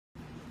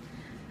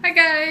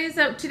Hi guys,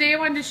 today I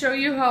wanted to show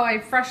you how I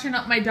freshen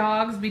up my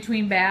dogs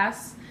between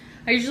baths.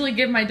 I usually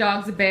give my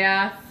dogs a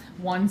bath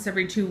once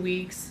every 2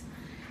 weeks,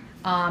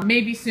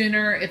 maybe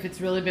sooner if it's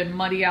really been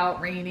muddy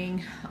out,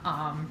 raining,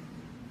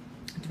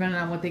 depending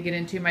on what they get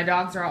into. My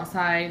dogs are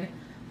outside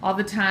all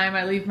the time.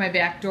 I leave my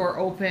back door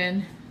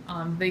open.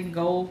 They can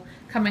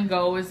come and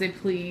go as they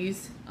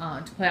please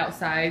to play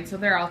outside, so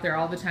they're out there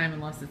all the time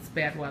unless it's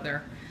bad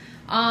weather.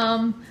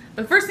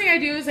 The first thing I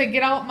do is I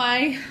get out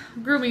my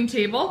grooming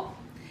table,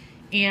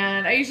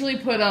 and I usually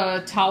put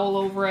a towel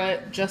over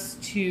it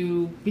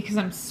because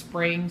I'm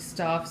spraying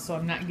stuff, so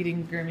I'm not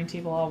getting the grooming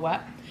table all wet.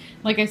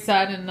 Like I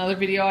said in another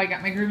video, I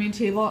got my grooming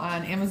table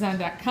on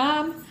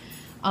Amazon.com.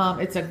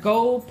 It's a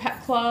Go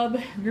Pet Club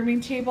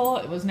grooming table.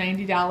 It was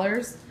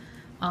 $90.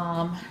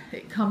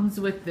 It comes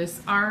with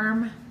this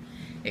arm.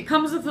 It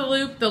comes with a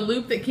loop. The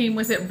loop that came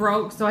with it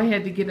broke, so I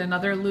had to get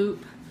another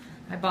loop.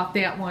 I bought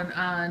that one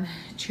on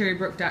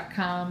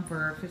cherrybrook.com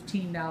for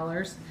 $15.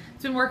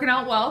 It's been working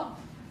out well.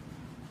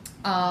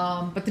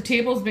 But the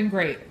table's been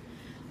great.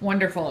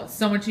 Wonderful. It's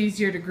so much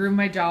easier to groom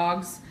my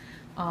dogs.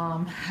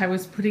 I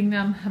was putting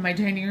them on my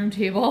dining room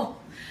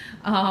table,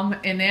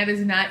 and that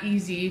is not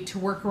easy to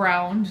work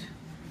around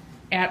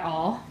at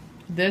all.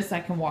 This,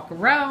 I can walk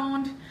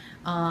around,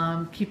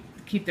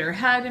 keep their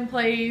head in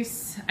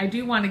place. I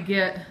do want to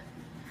get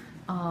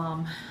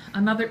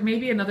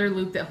maybe another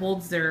loop that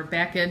holds their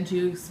back end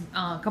too.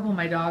 A couple of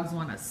my dogs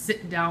want to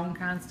sit down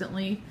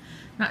constantly.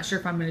 Not sure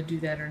if I'm going to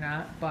do that or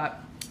not, but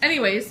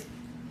anyways.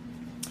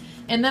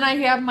 And then I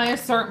have my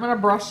assortment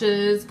of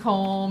brushes,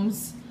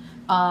 combs,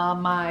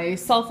 my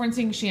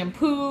self-rinsing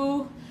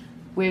shampoo,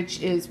 which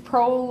is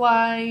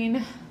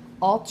Proline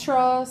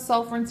Ultra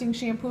Self-Rinsing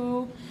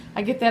Shampoo.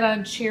 I get that on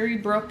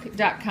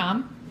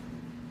cherrybrook.com.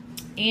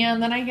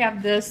 And then I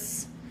have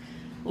this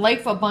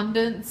Life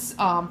Abundance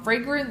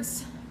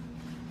fragrance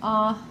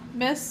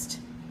mist,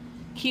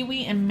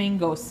 kiwi and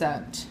mango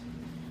scent.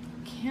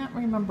 Can't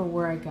remember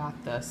where I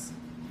got this.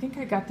 I think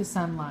I got this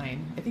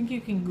online. I think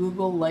you can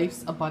Google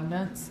Life's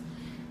Abundance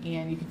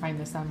and you can find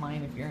this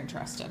online if you're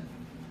interested.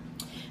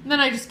 And then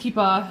I just keep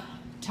a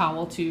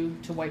towel to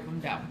wipe them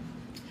down.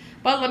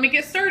 But let me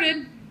get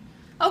started.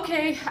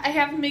 Okay, I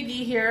have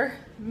Miggy here.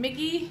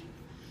 Miggy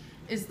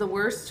is the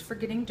worst for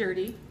getting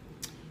dirty.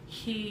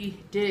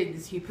 He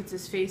digs, he puts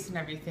his face in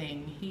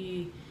everything.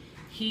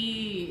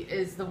 He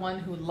is the one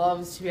who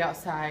loves to be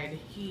outside.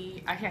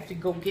 I have to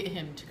go get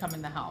him to come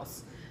in the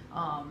house.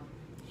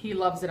 He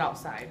loves it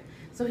outside.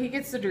 So he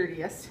gets the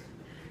dirtiest.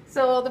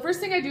 So the first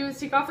thing I do is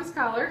take off his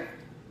collar.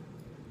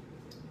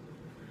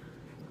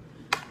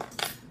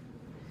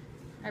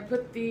 I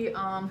put the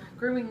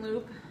grooming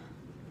loop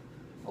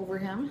over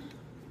him.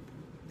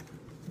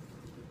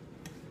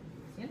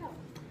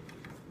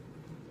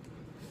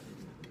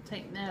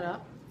 Tighten that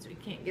up so he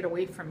can't get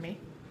away from me.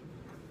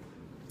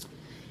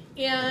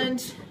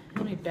 And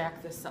let me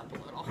back this up a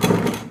little.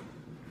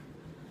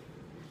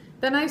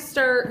 Then I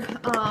start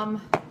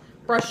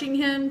brushing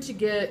him to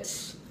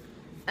get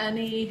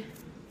any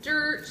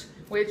dirt,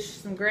 which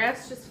some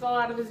grass just fell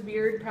out of his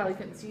beard. Probably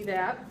couldn't see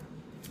that.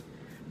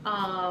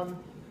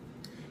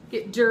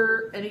 Get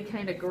dirt, any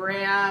kind of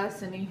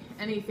grass,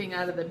 anything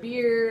out of the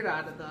beard,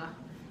 out of the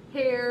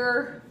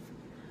hair.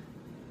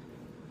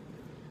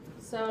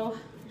 So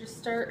just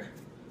start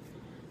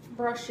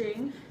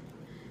brushing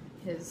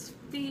his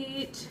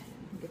feet,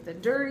 get the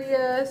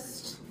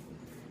dirtiest,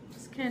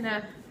 just kind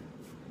of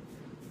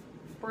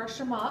brush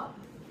him up.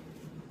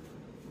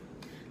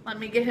 Let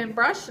me get him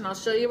brushed and I'll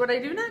show you what I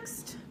do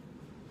next.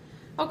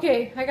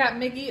 Okay, I got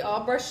Miggy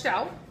all brushed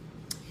out,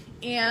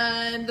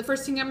 and the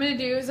first thing I'm going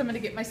to do is I'm going to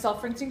get my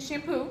self-rinsing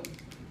shampoo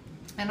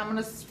and I'm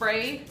going to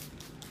spray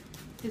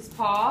his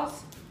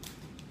paws.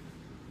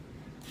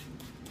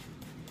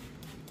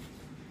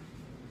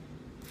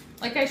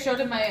 Like I showed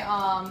in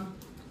my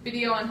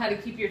video on how to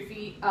keep your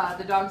feet,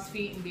 the dog's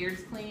feet and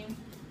beards clean.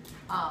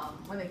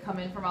 When they come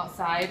in from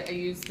outside, I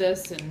use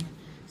this and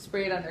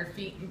spray it on their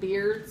feet and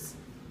beards.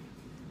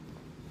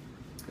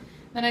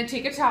 Then I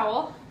take a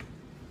towel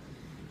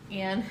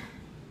and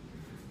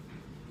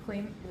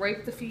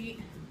wipe the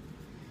feet.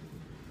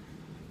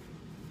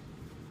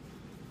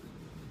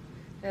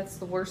 That's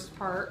the worst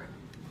part,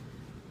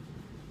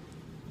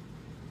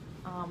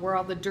 where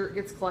all the dirt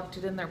gets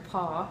collected in their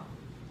paw.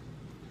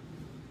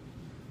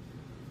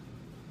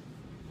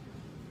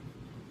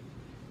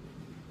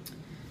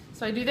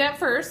 So I do that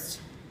first,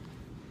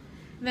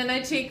 and then I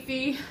take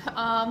the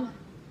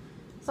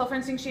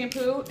self-rinsing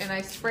shampoo and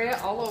I spray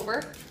it all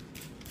over.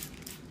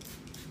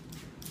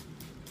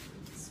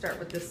 Start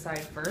with this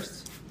side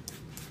first.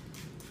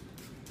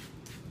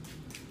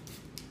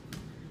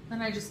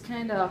 Then I just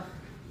kind of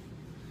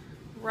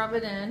rub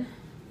it in.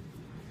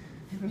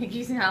 And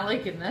Miggy's not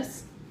liking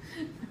this.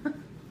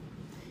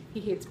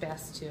 He hates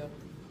baths too.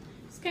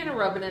 Just kind of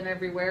rub it in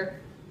everywhere.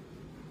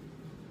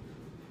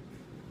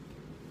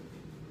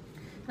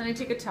 Then I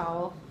take a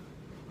towel,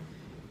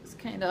 just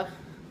kind of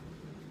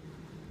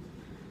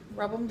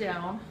rub them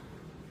down.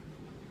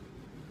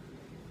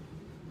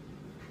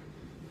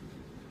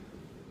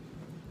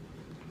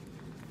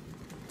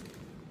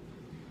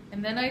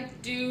 And then I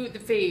do the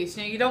face.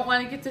 Now you don't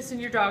want to get this in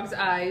your dog's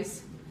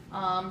eyes.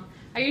 I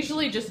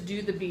usually just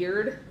do the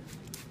beard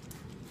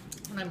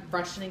when I'm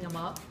freshening them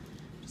up.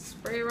 Just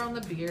spray around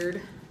the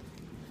beard.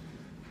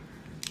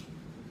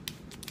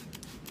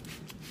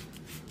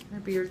 Their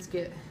beards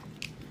get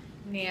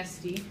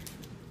nasty.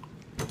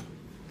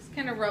 Just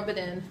kind of rub it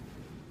in.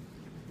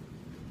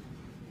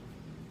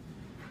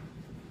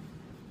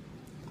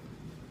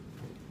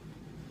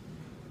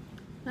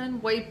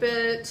 Then wipe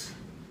it.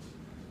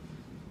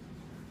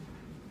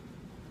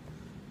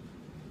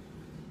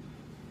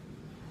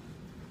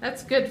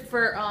 That's good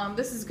for,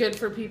 this is good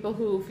for people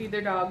who feed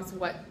their dogs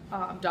wet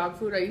dog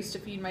food. I used to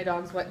feed my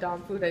dogs wet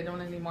dog food. I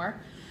don't anymore.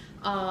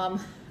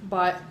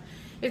 But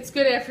it's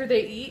good after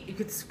they eat. You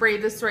could spray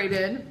this right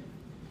in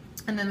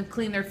and then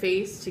clean their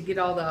face to get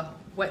all the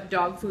wet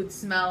dog food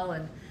smell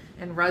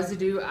and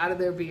residue out of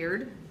their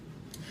beard.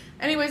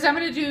 Anyways, I'm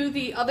going to do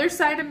the other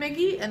side of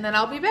Miggy and then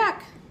I'll be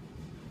back.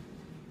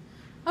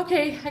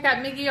 Okay, I got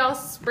Miggy all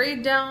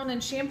sprayed down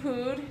and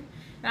shampooed.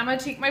 And I'm going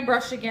to take my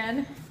brush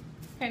again,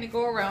 kind of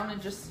go around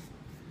and just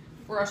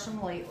brush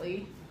them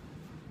lightly.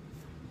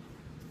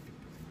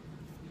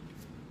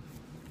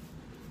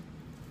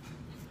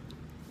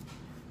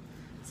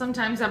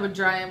 Sometimes I would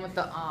dry them with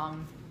the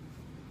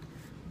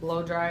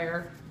blow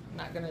dryer. I'm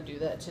not going to do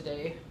that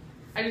today.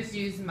 I just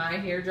use my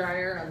hair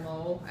dryer on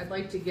low. I'd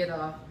like to get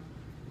a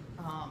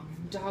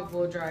dog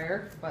blow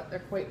dryer, but they're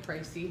quite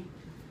pricey.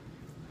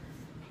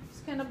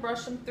 Just kind of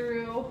brush them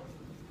through.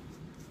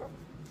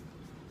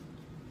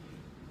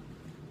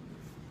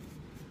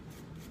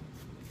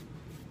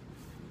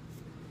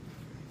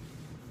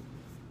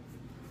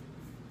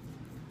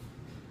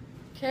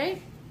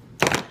 Okay,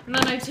 and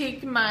then I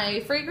take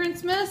my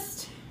fragrance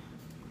mist,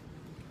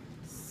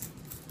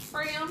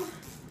 spray them.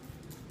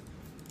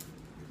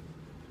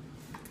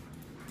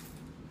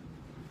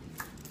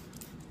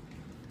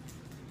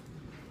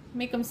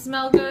 Make them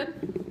smell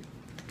good.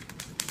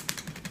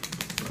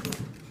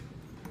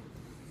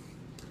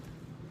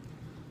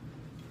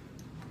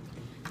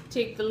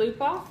 Take the loop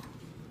off,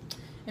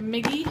 and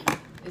Miggy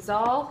is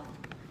all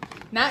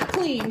not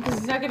clean because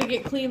he's not going to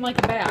get clean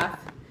like a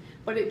bath,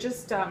 but it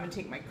just I'm gonna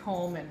take my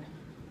comb and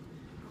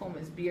comb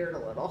his beard a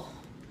little.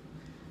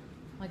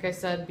 Like I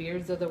said,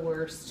 beards are the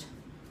worst.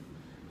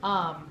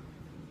 But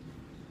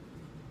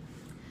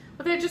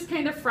that just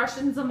kind of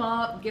freshens them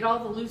up, get all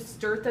the loose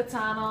dirt that's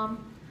on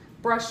them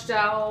brushed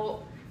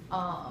out.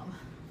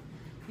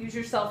 Use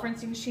your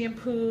self-rinsing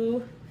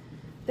shampoo.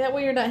 That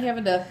way you're not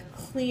having to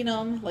clean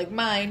them like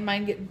mine.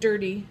 Mine get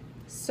dirty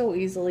so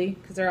easily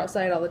because they're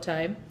outside all the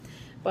time.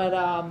 But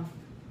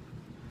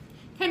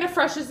kind of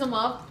freshens them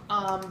up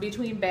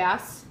between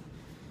baths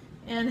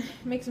and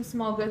makes them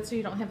smell good so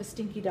you don't have a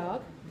stinky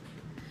dog.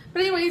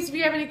 But anyways, if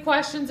you have any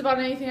questions about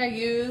anything I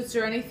used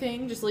or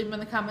anything, just leave them in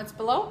the comments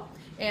below.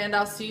 And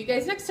I'll see you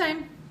guys next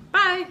time.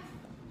 Bye!